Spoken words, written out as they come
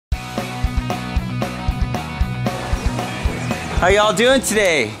How y'all doing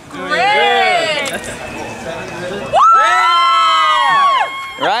today? Great!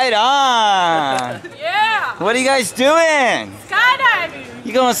 Right on! Yeah! What are you guys doing? Skydiving!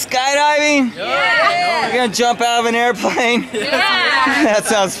 You going skydiving? Yeah! You're gonna jump out of an airplane? Yeah! That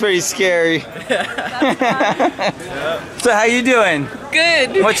sounds pretty scary. So how you doing?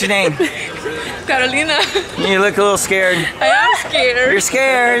 Good! What's your name? Carolina. You look a little scared. I am scared. You're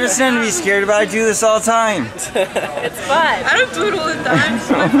scared. There's nothing to be scared about. I do this all the time. It's fun. I don't do it all the time. It's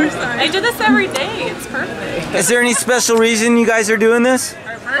my first time. I do this every day. It's perfect. Is there any special reason you guys are doing this?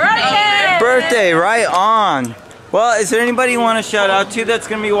 Our birthday! Birthday, right on. Well, is there anybody you want to shout out to that's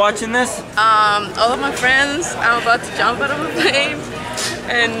going to be watching this? All of my friends. I'm about to jump out of a plane.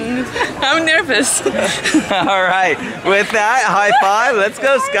 And I'm nervous. All right. With that, high five. Let's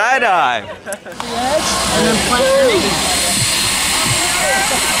go skydive. And then plant your knees.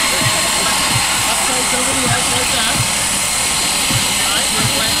 Upsides over the edge like that. Alright,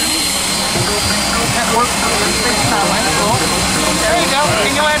 you're planting. That works face that way. Cool. There you go.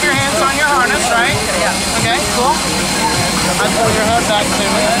 And you'll have your hands on your harness, right? Yeah. Okay, cool. I pull your head back to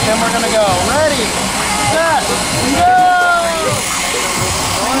me. Then we're going to go. Ready, set, go!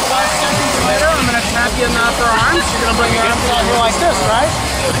 5 seconds later, I'm going to tap you in the upper arms. You're going to bring your arms out here like this, right?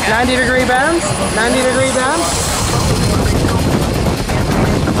 90-degree bends. 90-degree bends.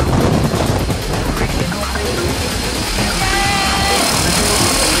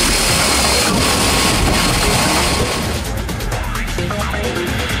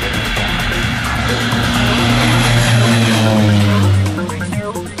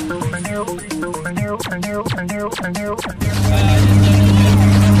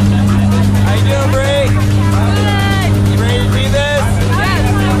 How you doing, Bray? Good. You ready to do this? Yes,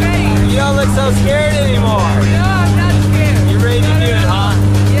 I'm ready. You don't look so scared anymore. No, I'm not scared. You ready to do it, huh?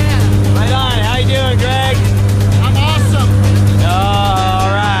 Yeah. Right on. How you doing, Greg? I'm awesome.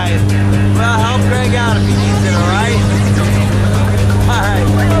 All right. Well, help Greg out if he needs it, all right? All right.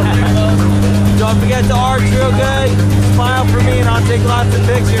 Don't forget to arch real good. Smile for me and I'll take lots of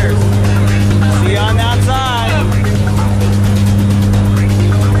pictures. See you on the outside.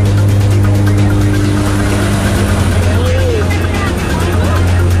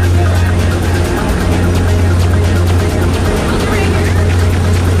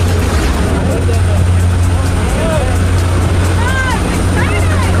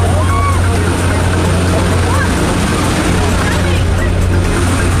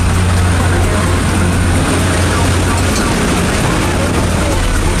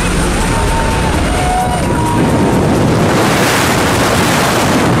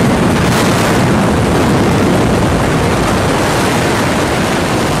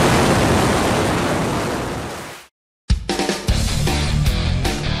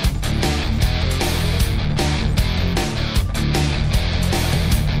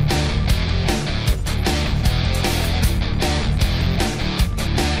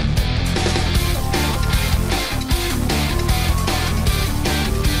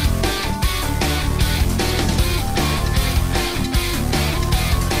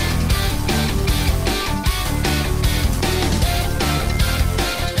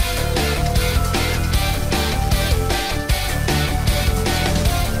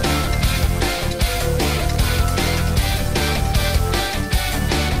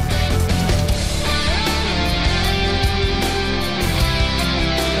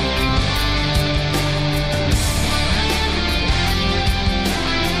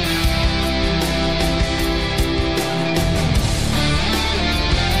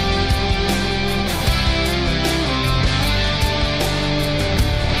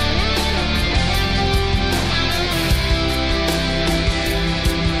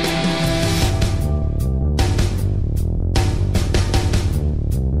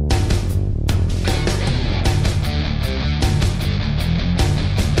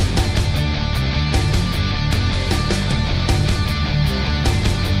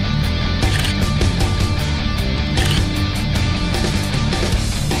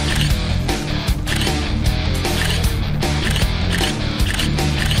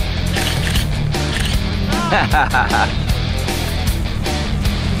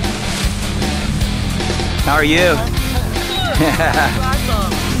 How are you?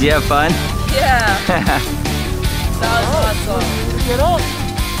 Did you have fun? Yeah. That was awesome. Get up.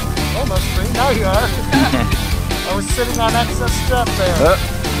 Almost free. Now you are. I was sitting on excess stuff there. Oh.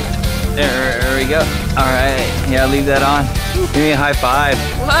 There we go. All right. Yeah, leave that on. Give me a high five.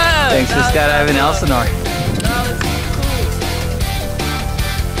 Whoa, Thanks for skydiving Elsinore.